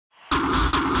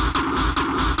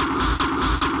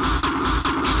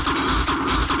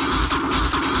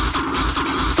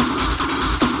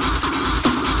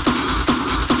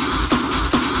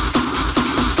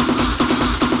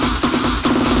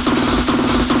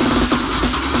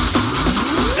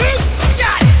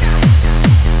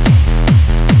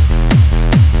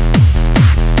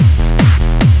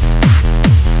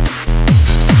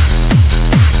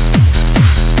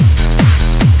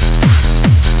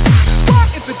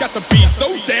got to be so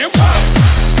damn hot.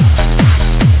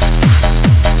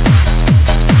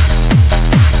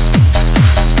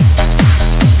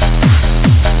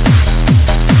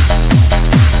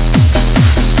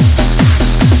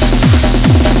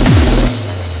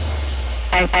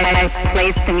 I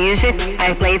played the music,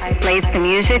 I played the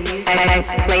music, I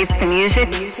played the music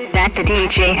that the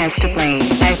DJ has to play.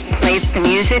 I played the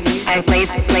music, I played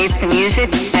the music,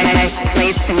 I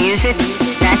played the music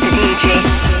that the DJ.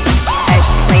 I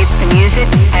played the music,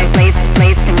 I played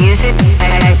the music,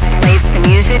 I played the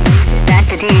music that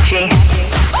the DJ.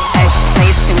 I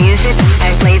played the music,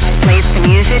 I played the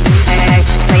music, I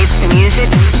played the music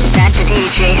that the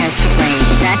DJ has to play.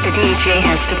 That the DJ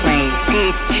has to play.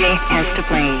 DJ has to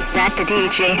play. That the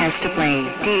DJ has to play.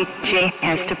 DJ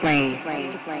has to play.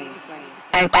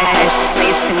 I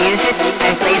played the music.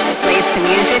 I played the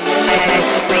music. I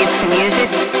played the music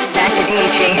that the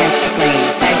DJ has to play.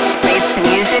 I played the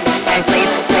music. I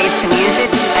played the music.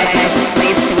 I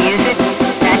played the music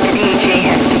that the DJ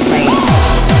has to play.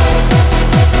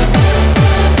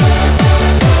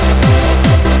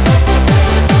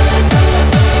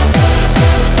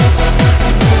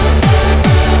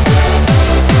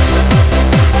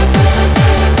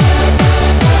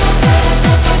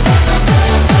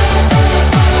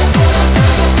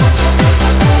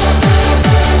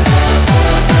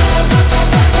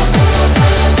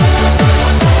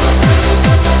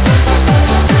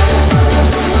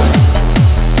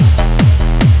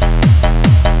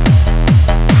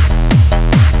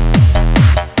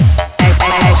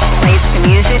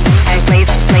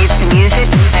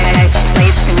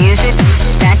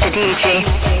 DJ.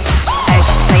 I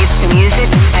played the music.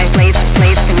 I played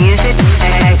the music.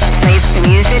 I played the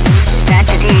music that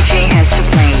the DJ has to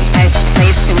play. I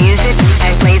played the music.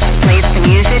 I played the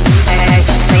music. I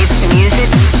played the music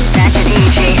that the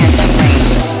DJ has to play.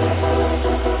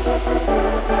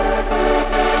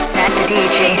 That the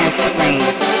DJ has to play.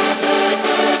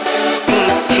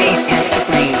 DJ has to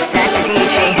play. That the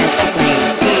DJ has to play.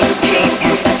 DJ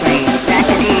has to play. That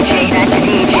the DJ. That the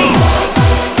DJ.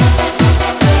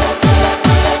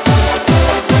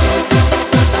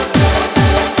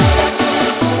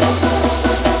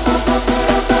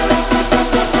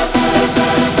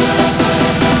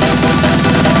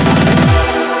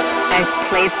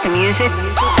 The music.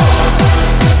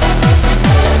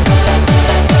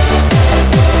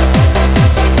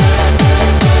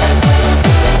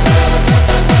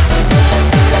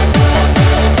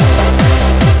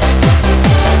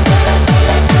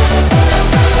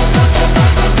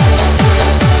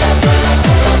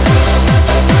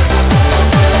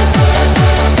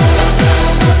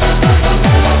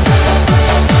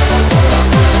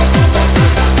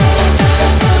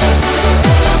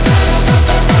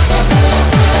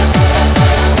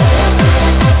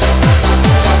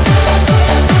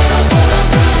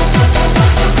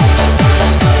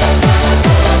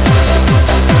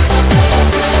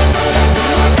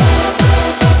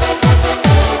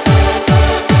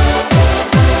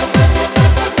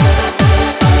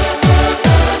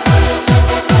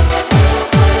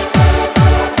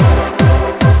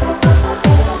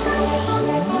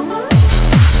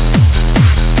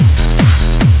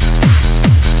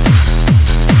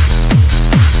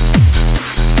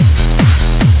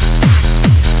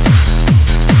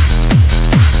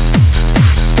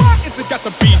 Got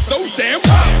to be so